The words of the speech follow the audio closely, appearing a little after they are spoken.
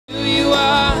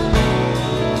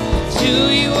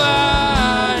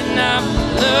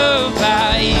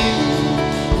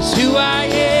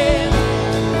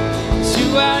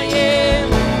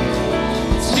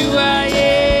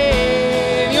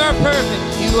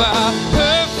are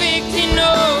perfect in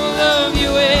all of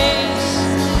your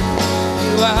ways.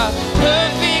 You are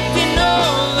perfect in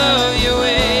all of your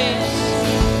ways.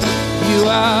 You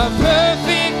are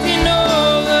perfect in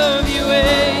all of your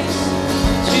ways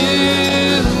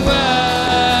to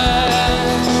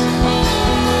us.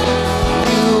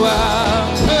 You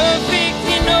are perfect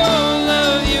in all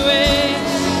of your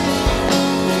ways.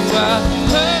 You are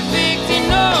perfect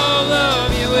in all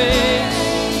of your ways.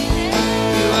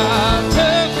 You are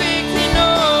perfect in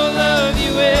all of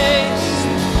your ways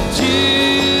to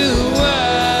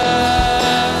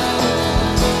us.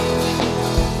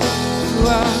 You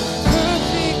are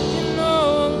perfect in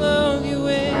all of your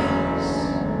ways.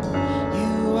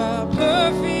 You are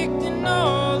perfect in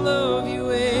all of your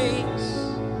ways.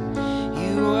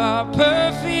 You are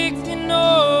perfect in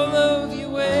all of your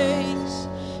ways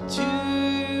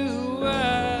to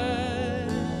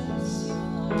us.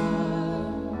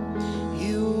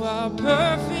 You are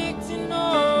perfect in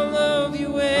all of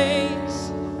your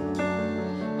ways.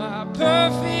 Are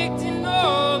perfect in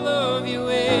all of your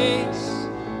ways.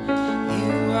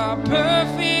 You are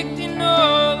perfect in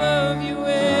all of your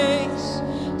ways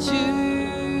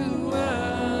to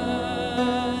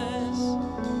us.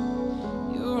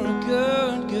 You're a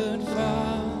good, good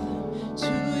Father. It's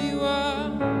who you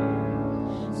are.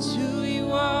 It's who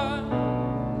you are.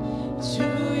 It's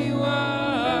who you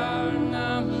are. And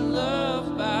I'm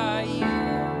loved by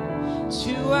you. It's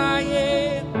who I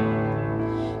am.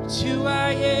 It's who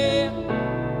I am.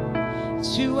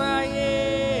 It's who I am.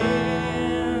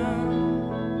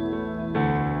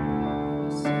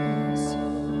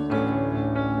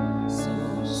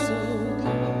 So, so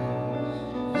good.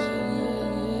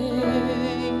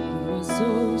 You are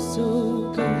so,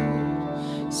 so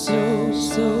good. So,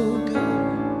 so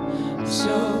good.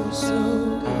 So,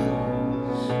 so good.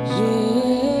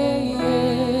 Yeah,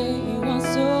 you are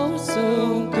so,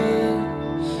 so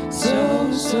good.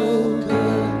 So, so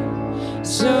good.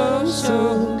 So,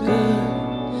 so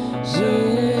good.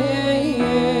 Yeah,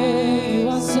 you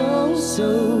are so,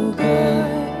 so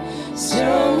good.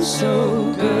 So,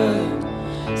 so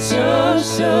good. So,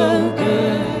 so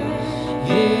good.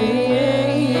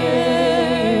 Yeah,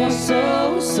 you are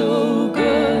so, so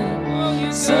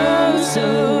good. So,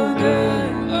 so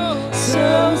good. So,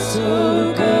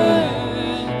 so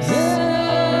good.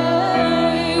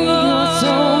 Yeah, you are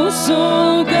so, so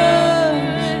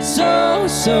good. So,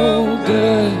 so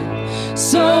good.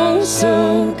 So,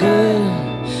 so good.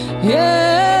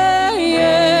 Yeah,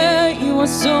 you are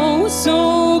so,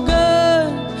 so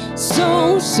good.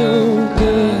 So, so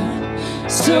good.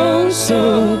 So,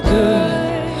 so good.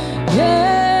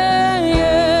 Yeah,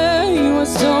 you are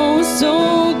so,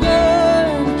 so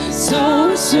good. So,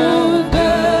 so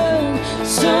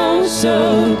good. So,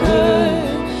 so good.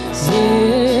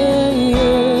 Yeah,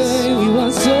 you are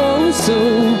so,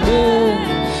 so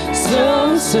good.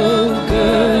 So, so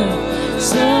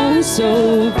good. So,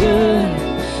 so good.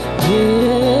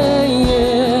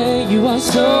 Yeah, you are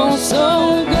so,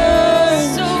 so good.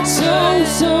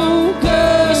 So, so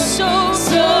good.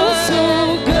 So,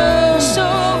 so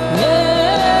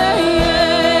good.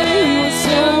 Yeah, you are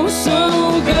so,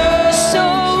 so good.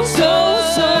 So, good.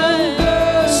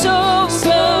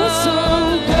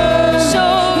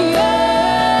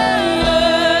 So, good.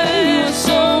 Yeah, you are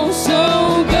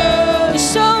so, good.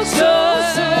 So,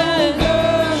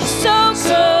 good. So,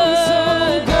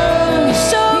 good.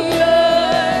 So,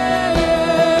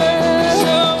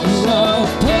 you are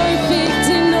perfect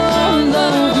in all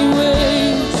of your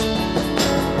ways.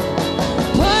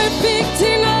 Perfect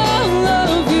in all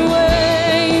of your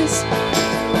ways.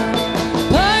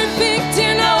 Perfect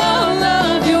in all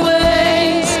of your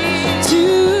ways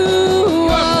to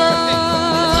us.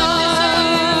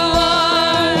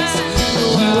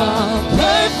 You are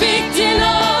perfect in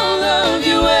all of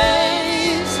your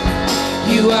ways.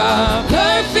 You are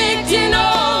perfect in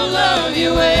all of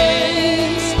your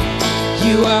ways.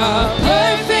 You are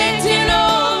perfect in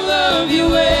all of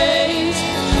your ways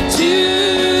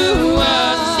to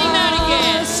us. Sing that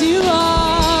again.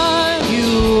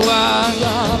 You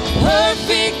are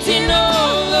perfect in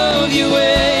all of your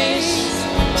ways.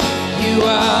 You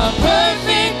are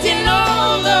perfect in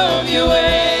all of your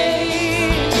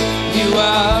ways. You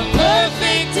are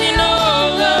perfect in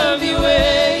all of your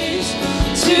ways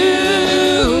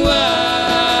to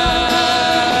us.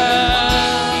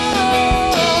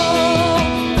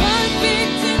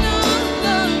 Perfect in all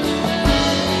of your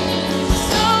ways.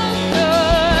 So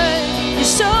good. You're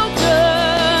so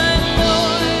good,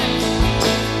 Lord.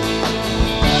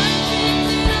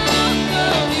 Perfect in all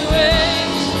of your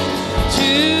ways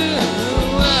to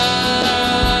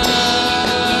us.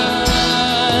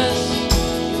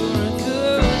 You're a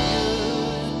good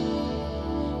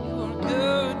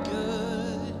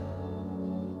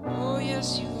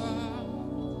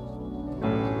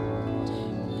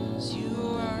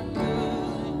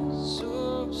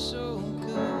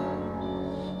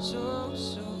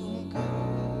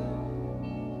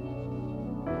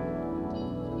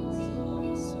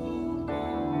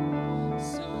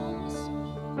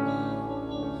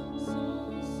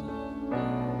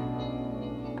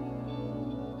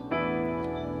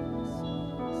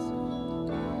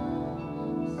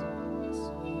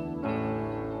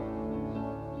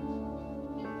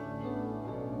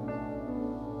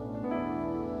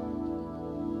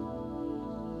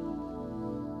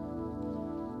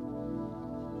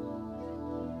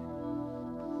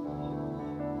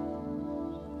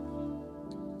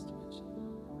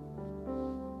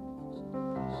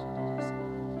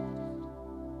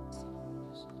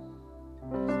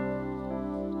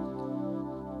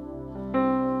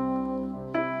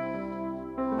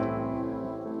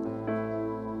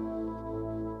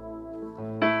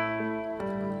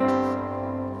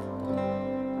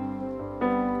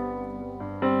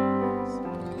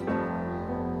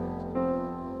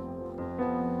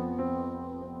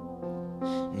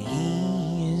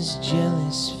is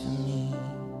jealous for me.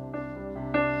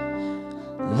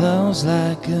 Love's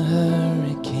like a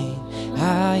hurricane.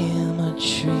 I am a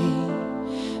tree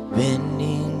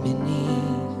bending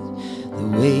beneath the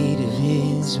weight of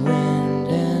his wind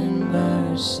and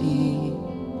mercy.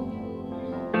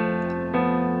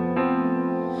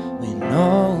 When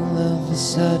all of a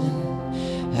sudden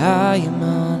I am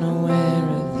unaware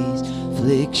of these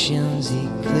afflictions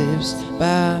eclipsed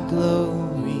by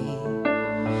glory,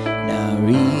 now I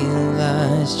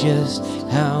realize just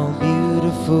how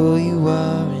beautiful you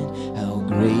are and how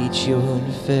great your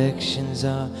affections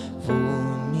are for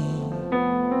me.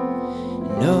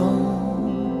 Know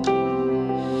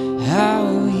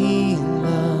how he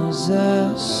loves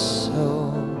us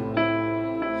so.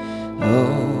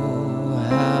 Oh,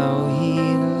 how he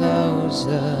loves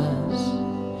us,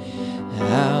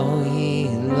 how he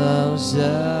loves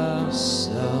us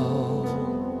so.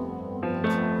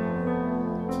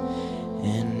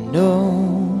 And know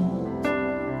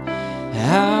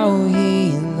how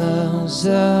he loves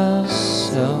us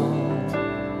so.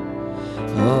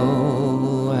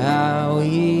 Oh, how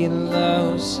he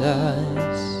loves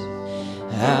us,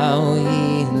 how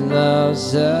he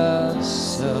loves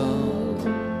us so.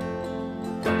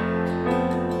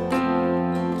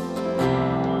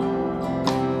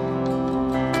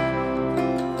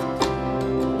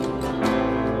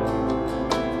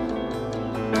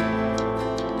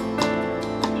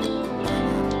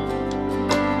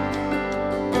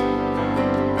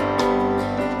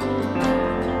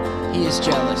 He is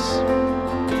jealous.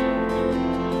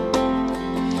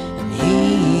 And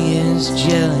he is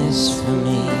jealous for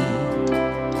me.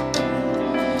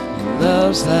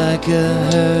 Love's like a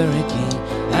hurricane.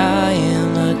 I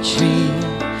am a tree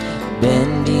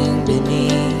bending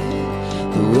beneath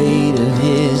the weight of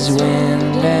his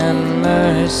wind and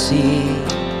mercy.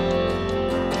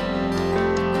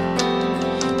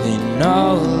 When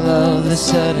all of a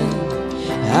sudden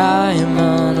I am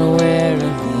unaware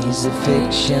of these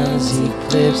afflictions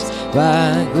eclipsed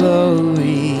by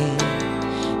glory,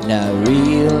 and I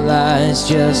realize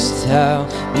just how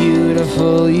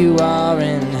beautiful you are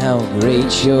and how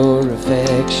great your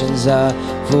affections are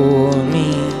for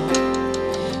me.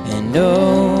 And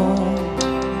oh,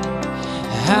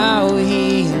 how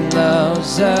he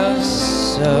loves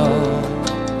us so.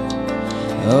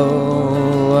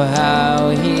 Oh, how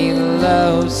he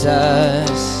loves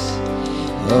us.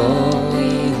 Oh,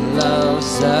 he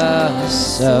loves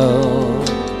us so.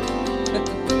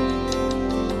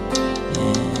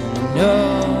 And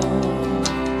oh,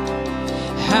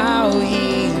 how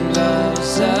he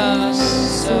loves us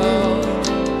so.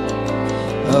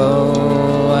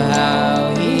 Oh,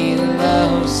 how he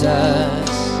loves us,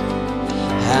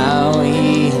 how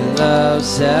he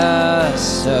loves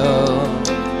us so.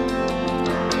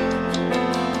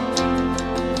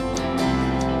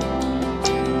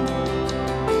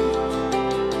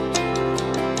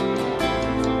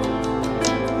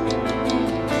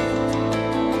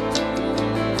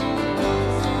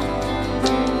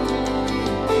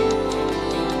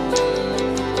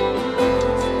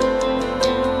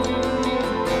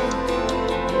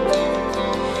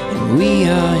 We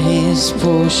are his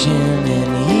portion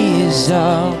and he is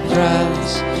our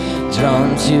prize,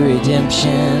 drawn to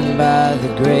redemption by the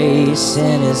grace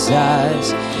in his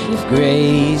eyes. If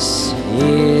grace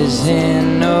is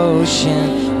an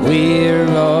ocean, we're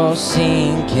all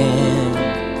sinking.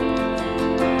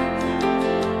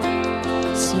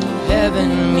 So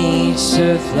heaven meets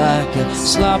earth like a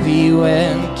sloppy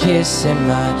wet kiss, and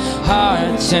my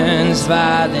heart turns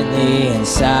violently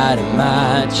inside of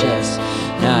my chest.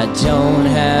 I don't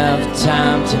have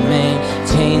time to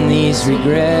maintain these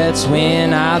regrets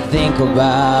when I think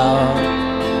about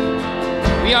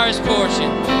we are his portion,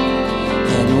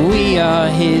 and we are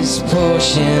his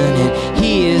portion, and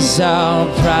he is our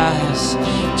prize,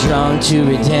 drawn to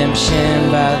redemption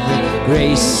by the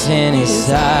grace in his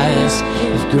eyes.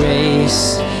 If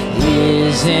grace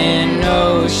is an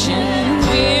ocean,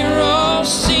 we're all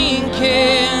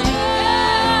sinking.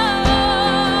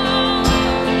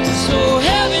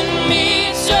 How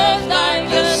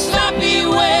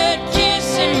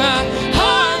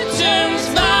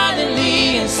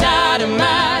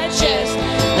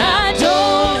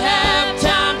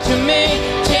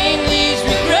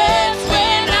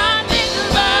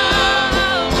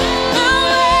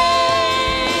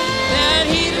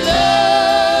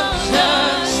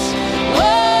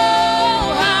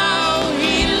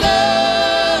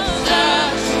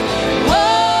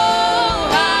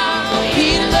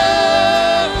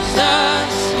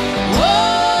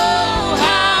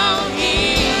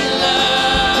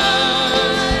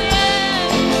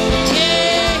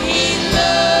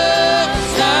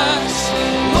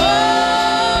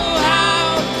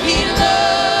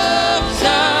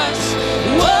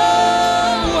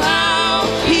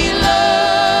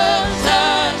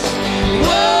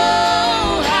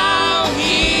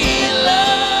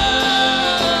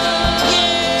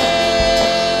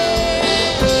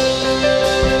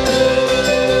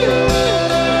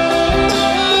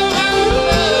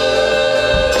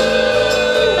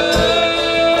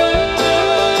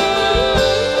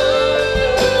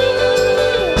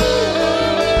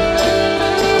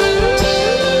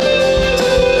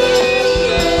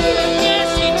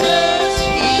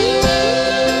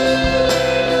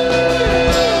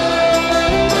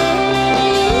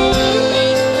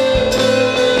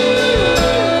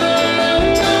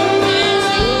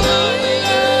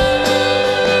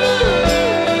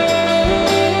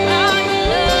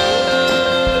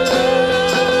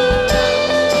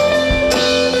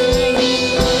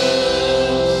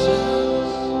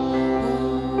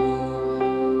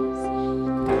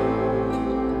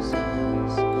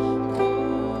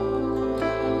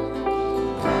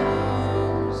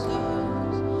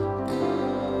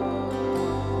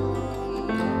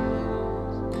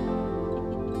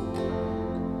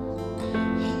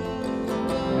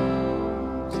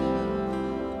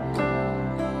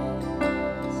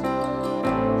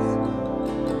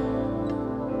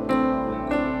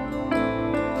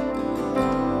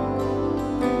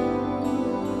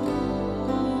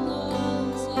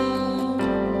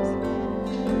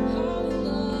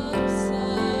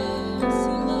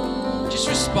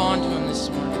respond to him this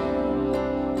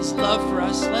morning. His love for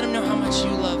us. Let him know how much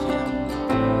you love him.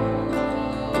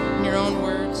 In your own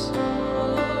words.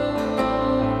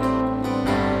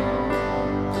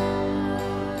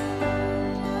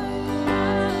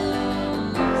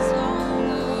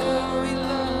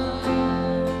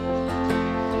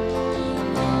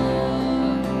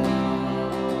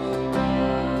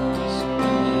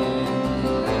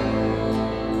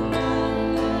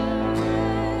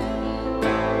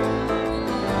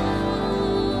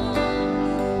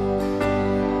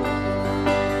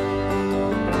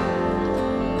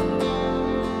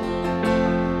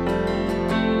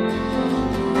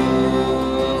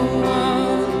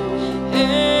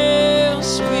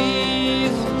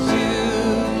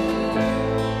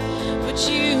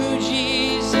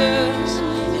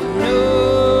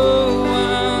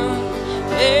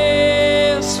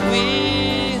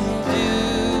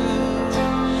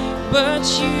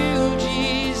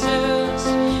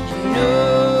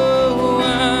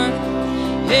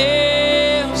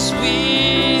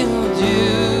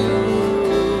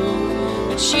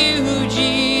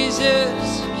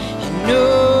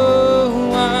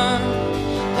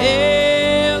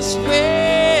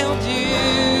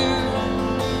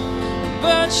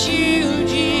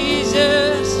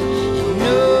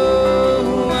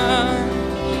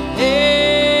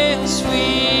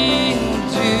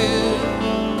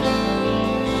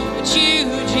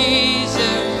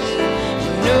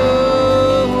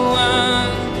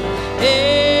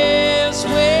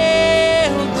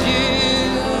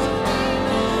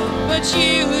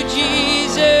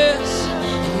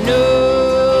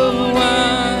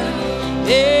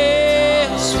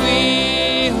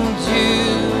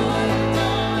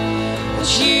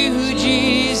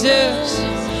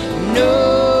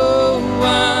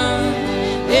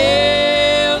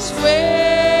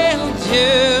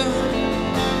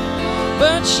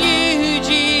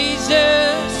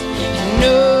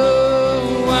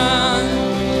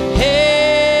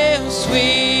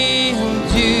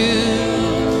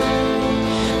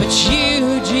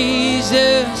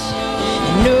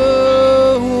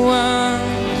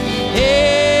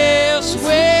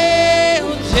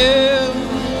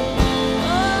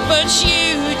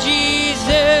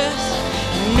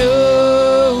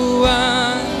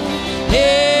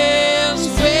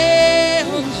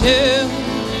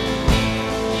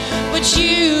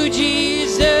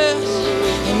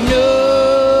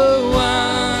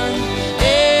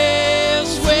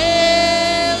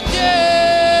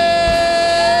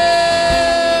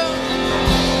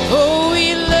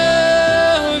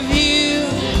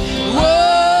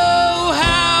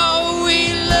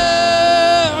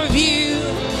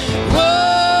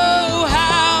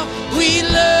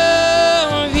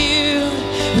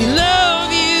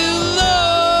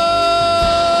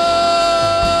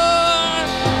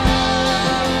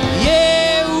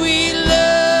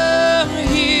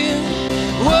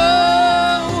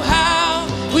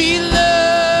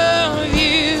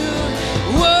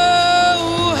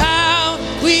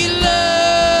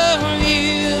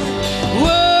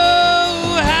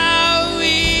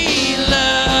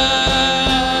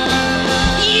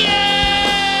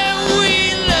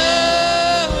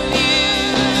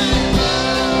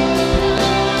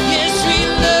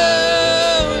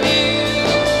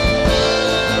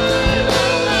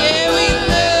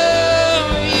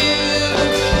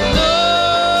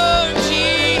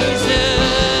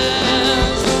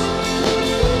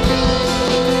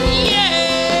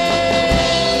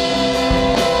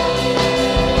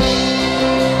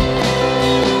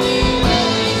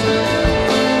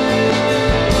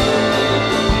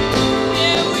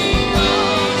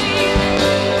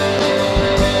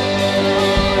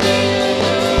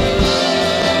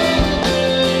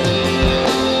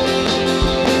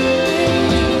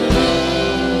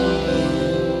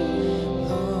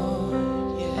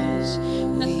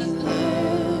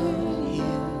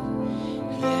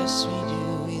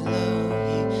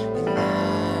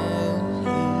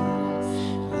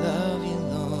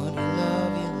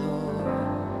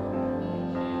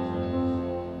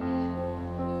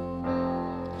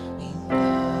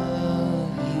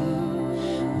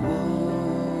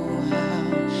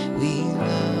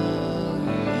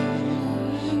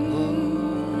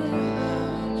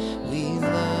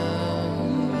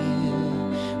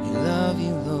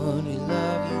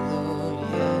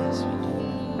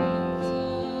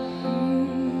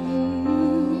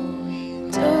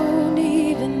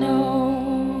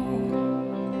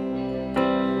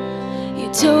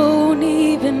 don't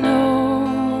even know.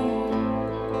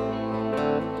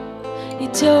 You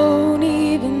don't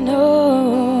even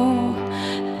know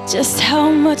just how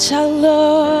much I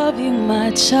love you,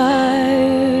 my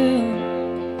child.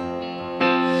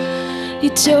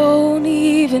 don't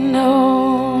even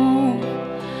know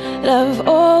that I've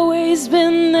always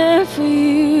been there for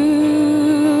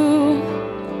you.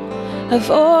 I've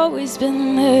always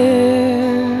been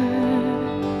there.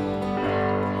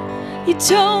 You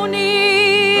don't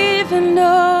even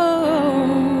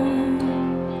know,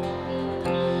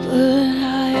 but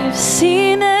I've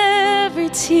seen every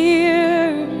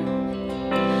tear,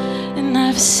 and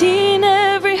I've seen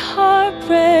every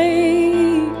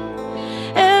heartbreak,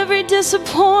 every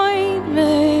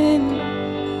disappointment.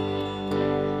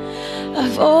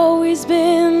 I've always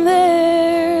been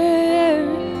there,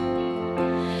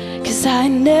 'cause I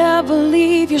never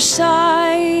leave your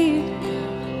side.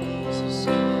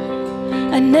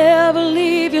 I never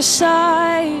leave your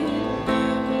side.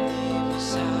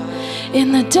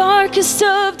 In the darkest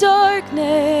of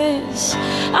darkness,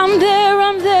 I'm there,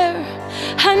 I'm there.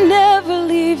 I never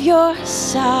leave your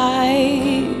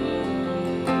side.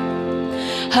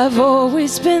 I've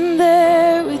always been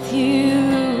there with you.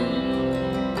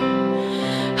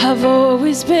 I've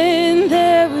always been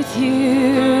there with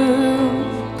you.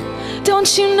 Don't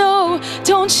you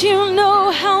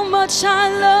know how much I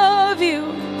love you?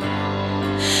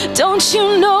 Don't you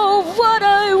know what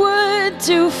I would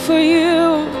do for you?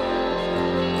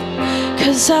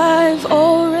 'Cause I've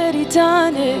already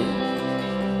done it.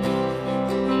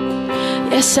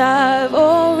 Yes, I've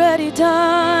already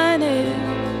done it.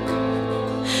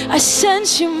 I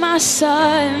sent you my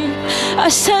son. I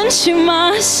sent you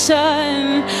my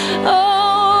son.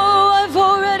 Oh, I've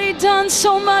already done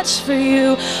so much for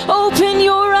you. Open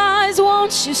your eyes,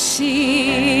 won't you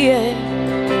see it?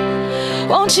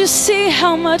 Won't you see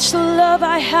how much love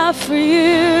I have for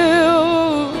you?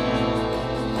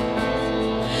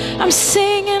 I'm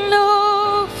singing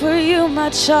over you, my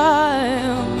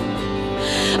child.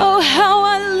 Oh, how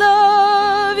I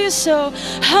love you so,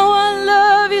 how I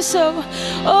love you so.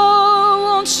 Oh,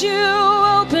 won't you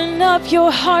open up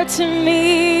your heart to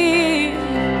me?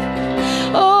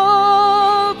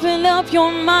 Open up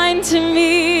your mind to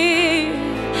me.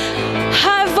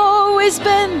 I've always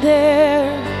been there,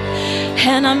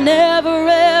 and I'm never,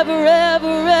 ever,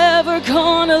 ever, ever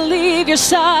gonna leave your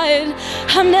side.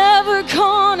 I'm never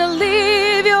gonna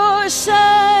leave your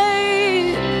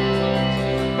side.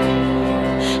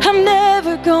 I'm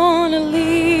never gonna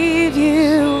leave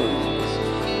you,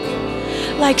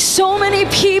 like so many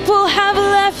people have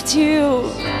left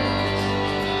you.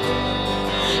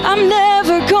 I'm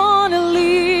never gonna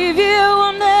leave you.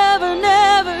 I'm never,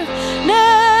 never,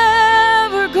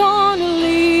 never gonna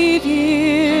leave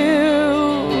you.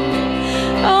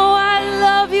 Oh, I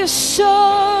love you so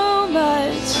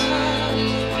much.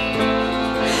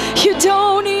 You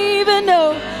don't even know.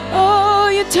 Oh,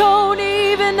 you don't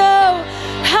even know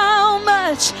how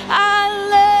much I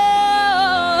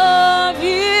love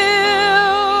you.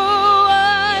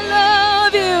 I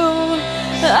love you.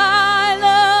 I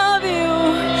love you.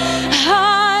 I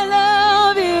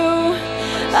love you.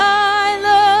 I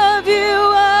love you.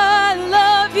 I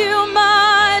love you,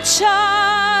 my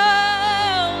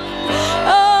child.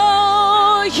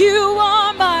 Oh, you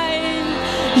are mine.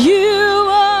 You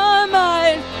are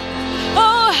mine.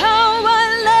 Oh, how I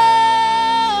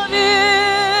love you.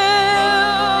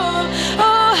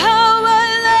 Oh, how I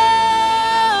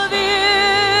love you.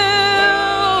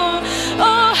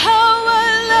 Oh, how I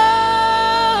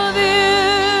love you.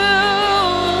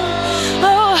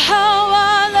 Oh, how I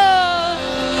love.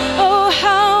 Oh,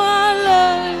 how I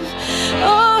love.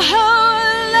 Oh, how I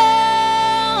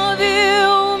love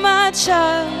you, my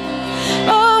child.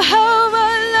 Oh, how I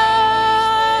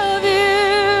love you.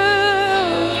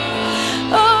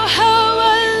 Oh, how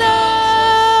I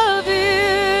love you.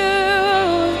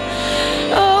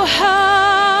 Oh,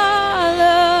 how I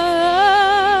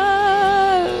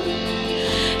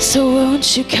love. So won't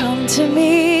you come to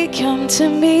me, come to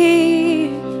me?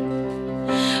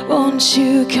 Won't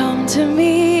you come to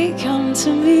me, come to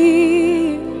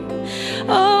me?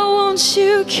 Oh, won't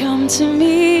you come to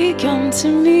me, come to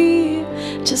me?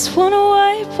 Just wanna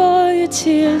wipe all your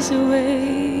tears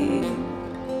away.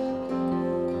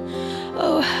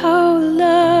 Oh, how I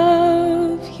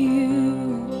love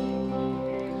you.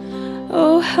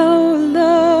 Oh, how I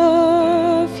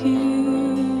love you.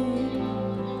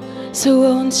 So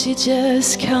won't you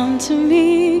just come to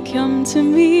me, come to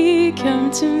me,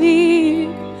 come to me?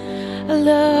 I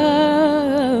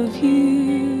love you.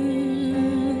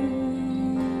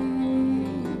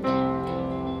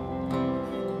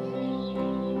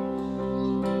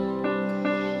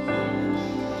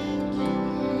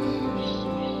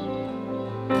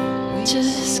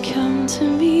 Just come to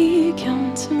me,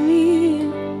 come to me.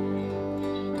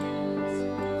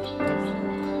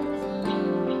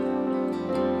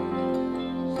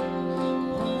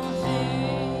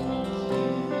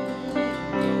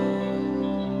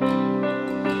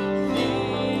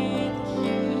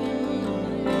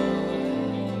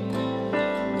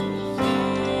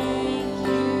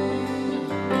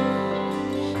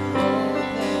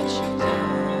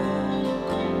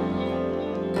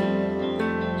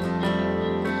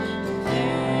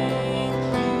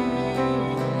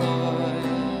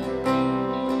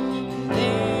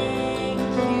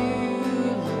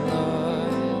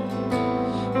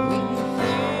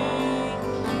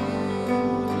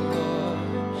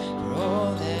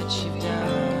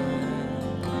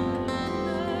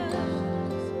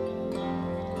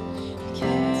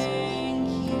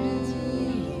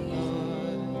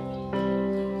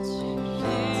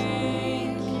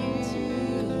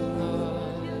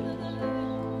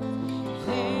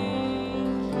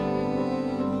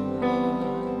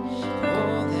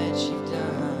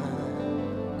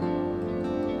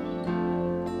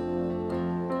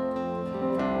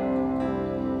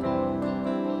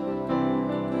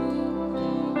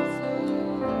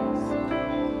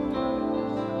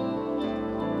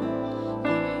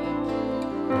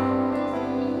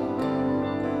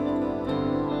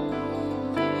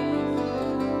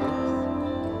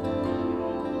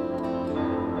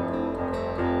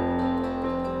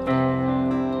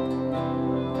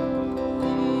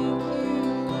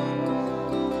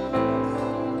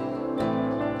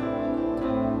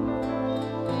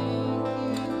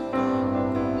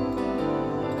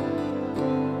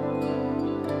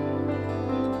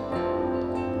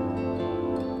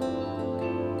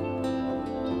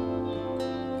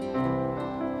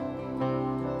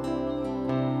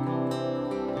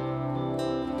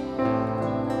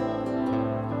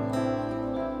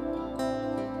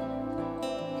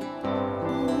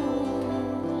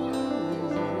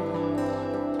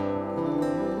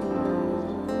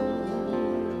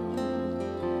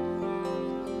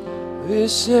 We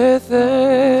say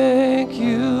thank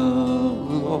you,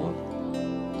 Lord.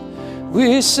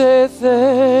 We say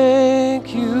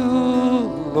thank you,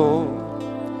 Lord.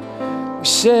 We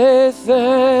say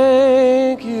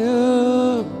thank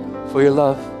you for your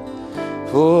love,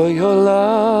 for your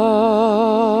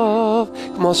love.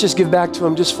 Come on, let's just give back to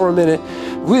him just for a minute.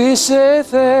 We say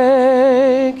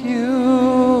thank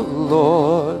you,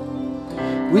 Lord.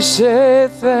 We say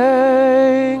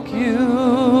thank you,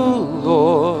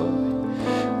 Lord.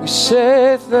 We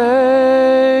say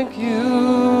thank you,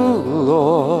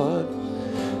 Lord,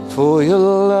 for your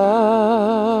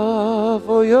love,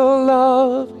 for your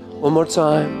love. One more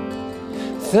time.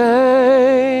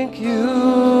 Thank you,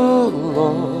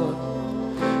 Lord.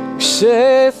 We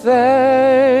say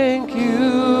thank you,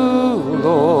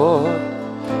 Lord.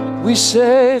 We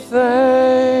say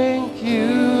thank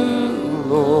you,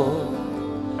 Lord,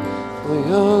 for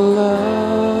your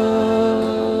love.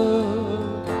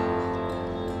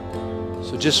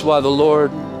 So just while the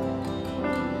Lord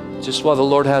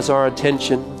has our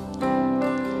attention,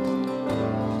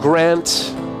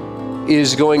 Grant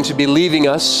is going to be leaving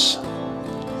us.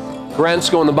 Grant's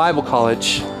going to Bible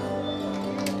college.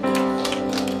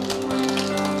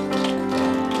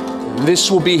 This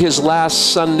will be his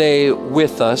last Sunday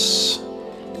with us,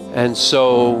 and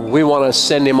so we want to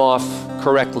send him off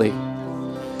correctly.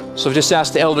 So just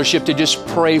ask the eldership to just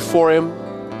pray for him,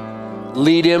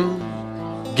 lead him,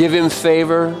 give him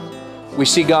favor. We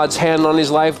see God's hand on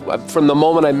his life. From the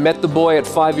moment I met the boy at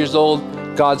 5 years old,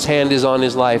 God's hand is on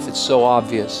his life. It's so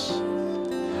obvious.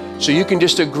 So you can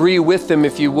just agree with them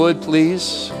if you would,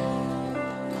 please.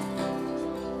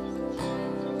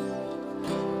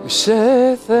 We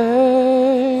say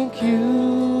thank you,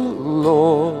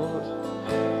 Lord.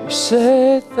 We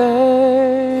say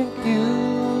thank you,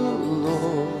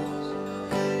 Lord,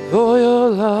 for your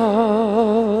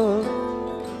love.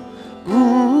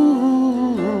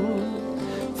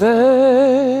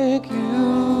 Thank you,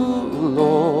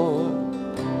 Lord.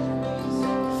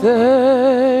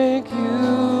 Thank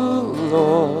you,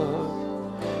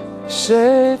 Lord.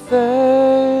 Say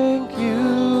thank you,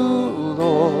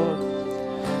 Lord,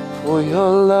 for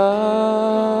your love.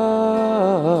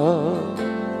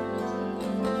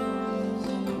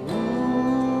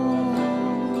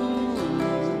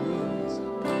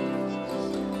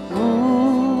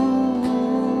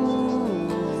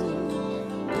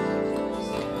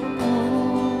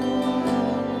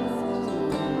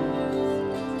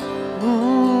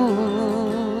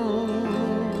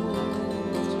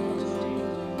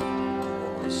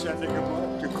 Sending him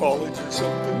off to college or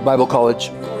something. Bible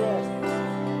college.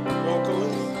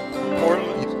 Locally,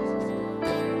 Portland.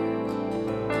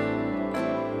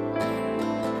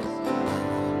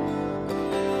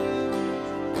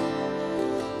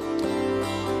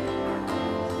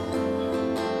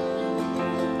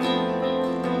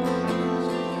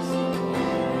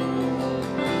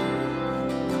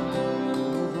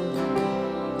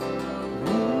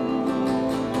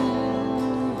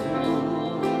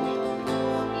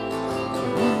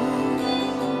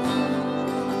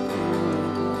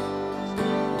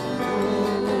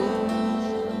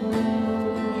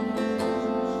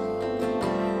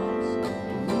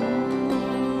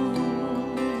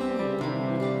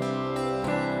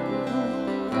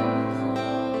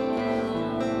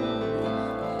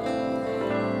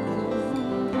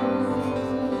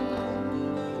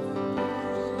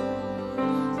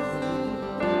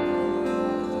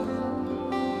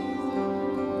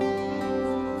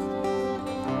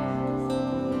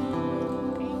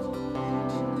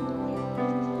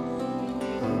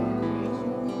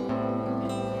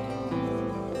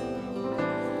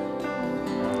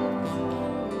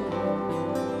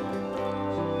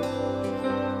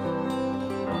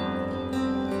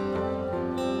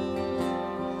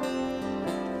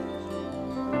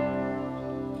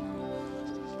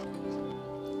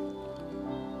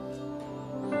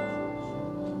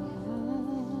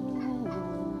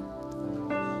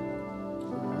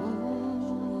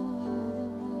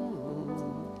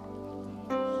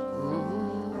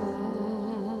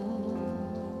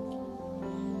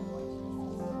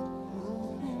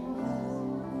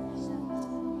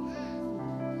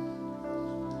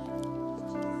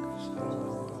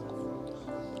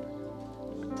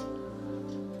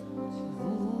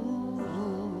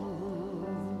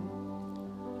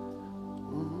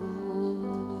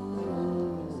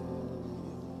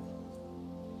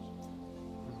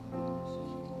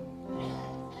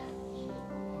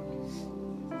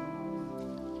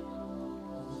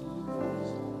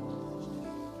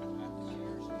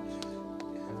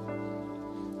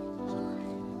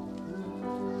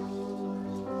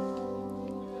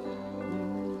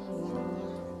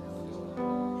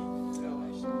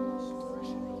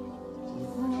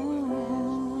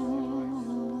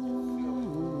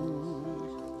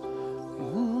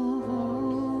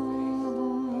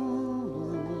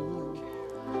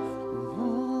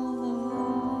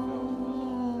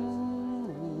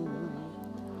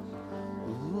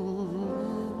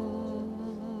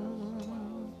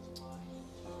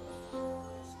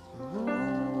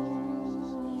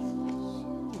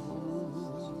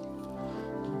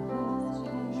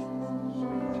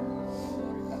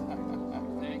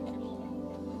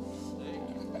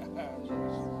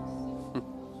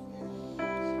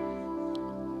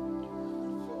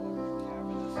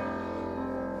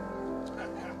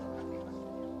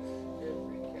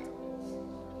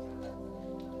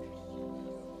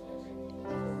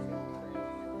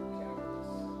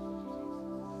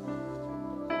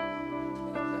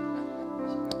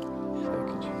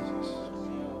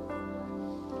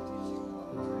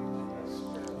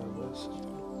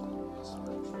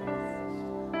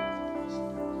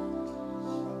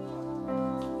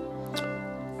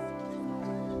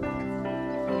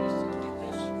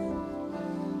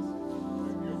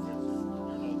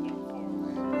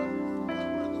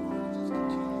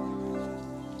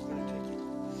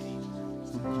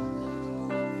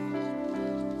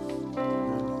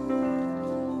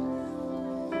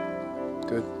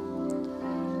 Good.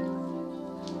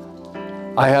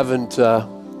 I haven't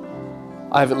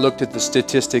looked at the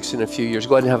statistics in a few years.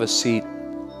 Go ahead and have a seat.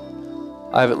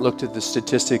 I haven't looked at the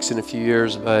statistics in a few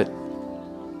years, but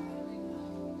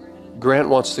Grant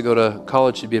wants to go to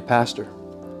college to be a pastor.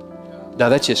 Now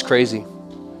that's just crazy.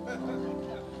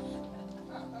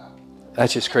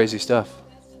 That's just crazy stuff.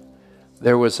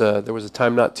 There was a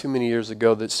time not too many years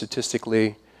ago that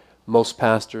statistically most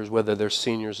pastors, whether they're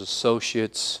seniors,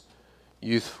 associates,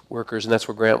 youth workers, and that's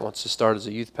where Grant wants to start as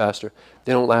a youth pastor,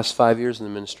 they don't last 5 years in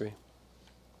the ministry.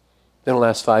 They don't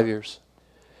last 5 years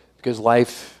because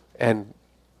life and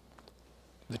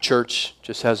the church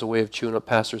just has a way of chewing up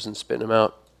pastors and spitting them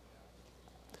out.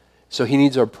 So he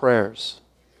needs our prayers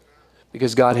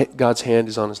because God's hand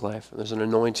is on his life. There's an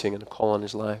anointing and a call on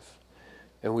his life.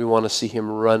 And we want to see him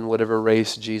run whatever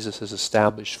race Jesus has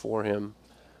established for him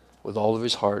with all of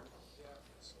his heart.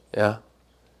 Yeah.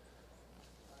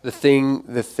 The thing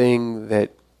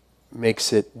that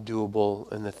makes it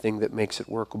doable and the thing that makes it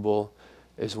workable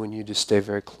is when you just stay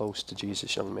very close to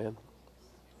Jesus, young man.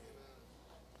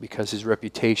 Because his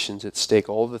reputation's at stake.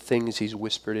 All the things he's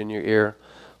whispered in your ear,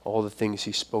 all the things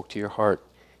he spoke to your heart,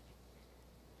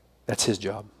 that's his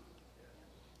job.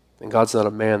 And God's not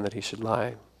a man that he should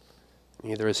lie.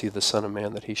 Neither is he the son of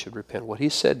man that he should repent. What he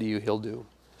said to you, he'll do.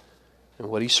 And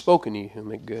what he's spoken to you, he'll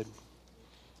make good.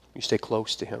 You stay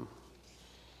close to him.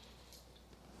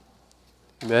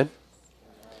 Amen?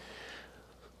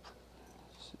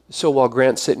 So while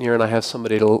Grant's sitting here and I have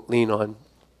somebody to lean on,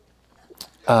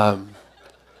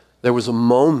 there was a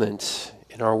moment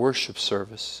in our worship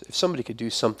service. If somebody could do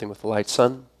something with the light,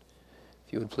 son,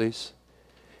 if you would please.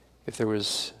 If there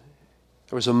was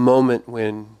a moment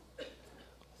when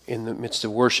in the midst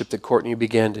of worship that Courtney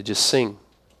began to just sing.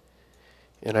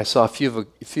 And I saw a few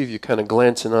of you kind of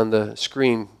glancing on the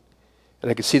screen, and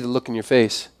I could see the look in your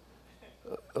face.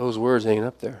 Those words hanging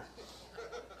up there.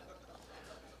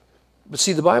 But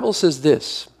see, the Bible says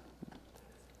this.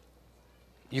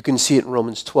 You can see it in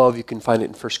Romans 12. You can find it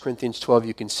in 1 Corinthians 12.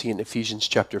 You can see it in Ephesians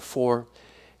chapter 4.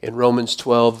 In Romans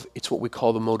 12, it's what we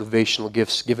call the motivational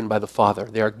gifts given by the Father.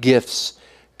 They are gifts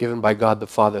given by God the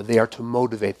Father. They are to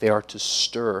motivate. They are to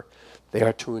stir. They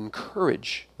are to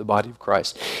encourage the body of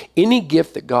Christ. Any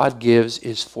gift that God gives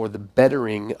is for the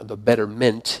bettering, the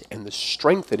betterment, and the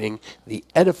strengthening, the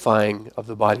edifying of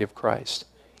the body of Christ.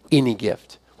 Any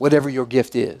gift, whatever your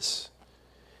gift is.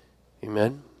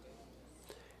 Amen?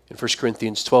 In 1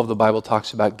 Corinthians 12, the Bible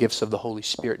talks about gifts of the Holy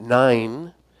Spirit.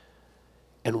 9,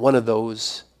 and one of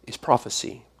those is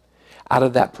prophecy. Out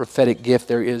of that prophetic gift,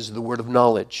 there is the word of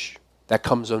knowledge. That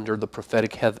comes under the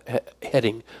prophetic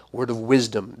heading. Word of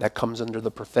wisdom, that comes under the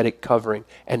prophetic covering,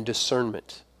 and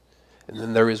discernment. And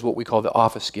then there is what we call the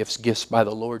office gifts, gifts by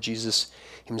the Lord Jesus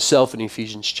himself in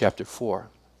Ephesians chapter 4.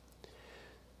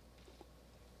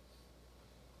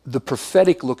 The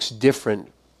prophetic looks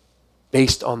different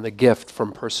based on the gift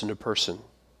from person to person.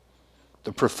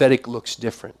 The prophetic looks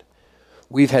different.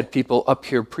 We've had people up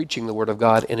here preaching the Word of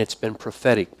God, and it's been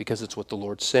prophetic because it's what the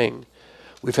Lord's saying.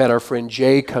 We've had our friend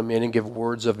Jay come in and give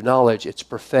words of knowledge. It's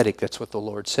prophetic. That's what the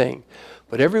Lord's saying.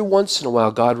 But every once in a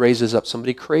while, God raises up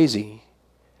somebody crazy,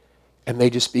 and they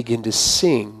just begin to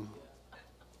sing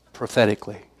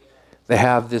prophetically. They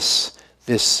have this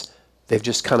they've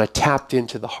just kind of tapped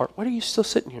into the heart. Why are you still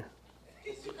sitting here?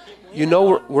 You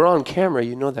know we're on camera.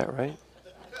 You know that, right?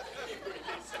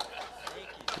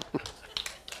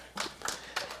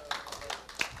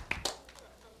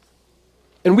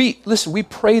 And we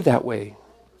pray that way.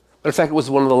 But in fact, it was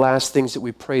one of the last things that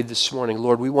we prayed this morning.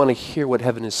 Lord, we want to hear what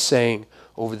heaven is saying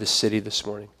over the city this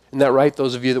morning. Isn't that right,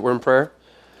 those of you that were in prayer?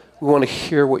 We want to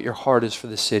hear what your heart is for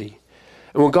the city.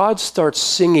 And when God starts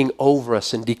singing over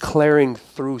us and declaring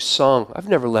through song, I've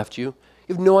never left you.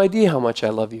 You have no idea how much I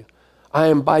love you. I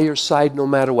am by your side no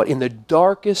matter what. In the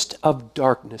darkest of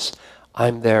darkness,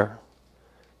 I'm there.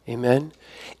 Amen?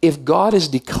 If God is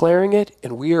declaring it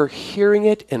and we are hearing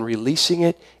it and releasing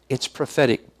it, it's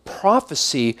prophetic.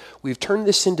 Prophecy, we've turned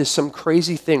this into some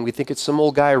crazy thing. We think it's some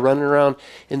old guy running around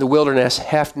in the wilderness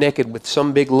half naked with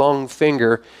some big long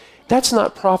finger. That's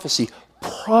not prophecy.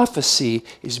 Prophecy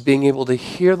is being able to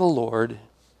hear the Lord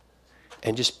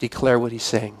and just declare what he's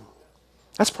saying.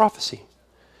 That's prophecy.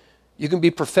 You can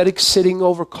be prophetic sitting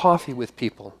over coffee with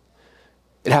people.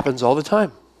 It happens all the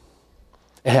time.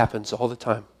 It happens all the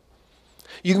time.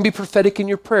 You can be prophetic in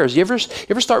your prayers. You ever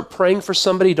start praying for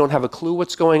somebody, you don't have a clue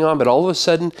what's going on, but all of a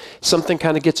sudden something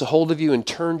kind of gets a hold of you and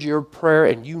turns your prayer,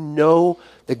 and you know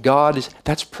that God is,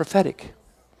 that's prophetic.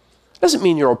 It doesn't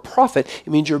mean you're a prophet. It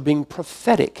means you're being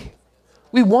prophetic.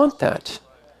 We want that.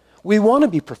 We want to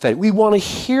be prophetic. We want to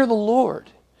hear the Lord.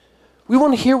 We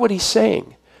want to hear what he's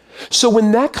saying. So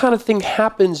when that kind of thing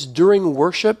happens during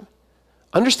worship,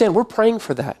 understand we're praying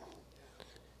for that.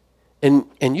 And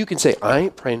you can say, I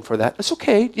ain't praying for that. It's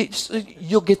okay.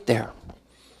 You'll get there.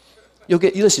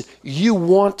 Listen, you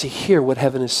want to hear what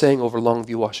heaven is saying over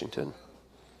Longview, Washington.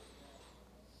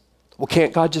 Well,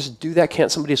 can't God just do that?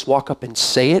 Can't somebody just walk up and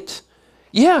say it?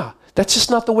 Yeah, that's just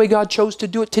not the way God chose to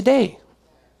do it today.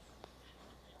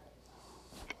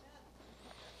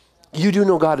 You do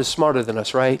know God is smarter than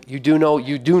us, right? You do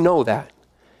know that.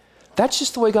 That's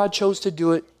just the way God chose to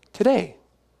do it today.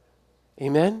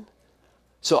 Amen?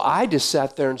 So I just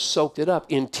sat there and soaked it up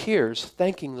in tears,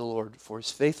 thanking the Lord for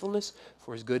his faithfulness,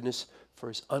 for his goodness, for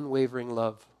his unwavering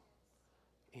love.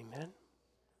 Amen?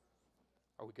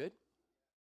 Are we good?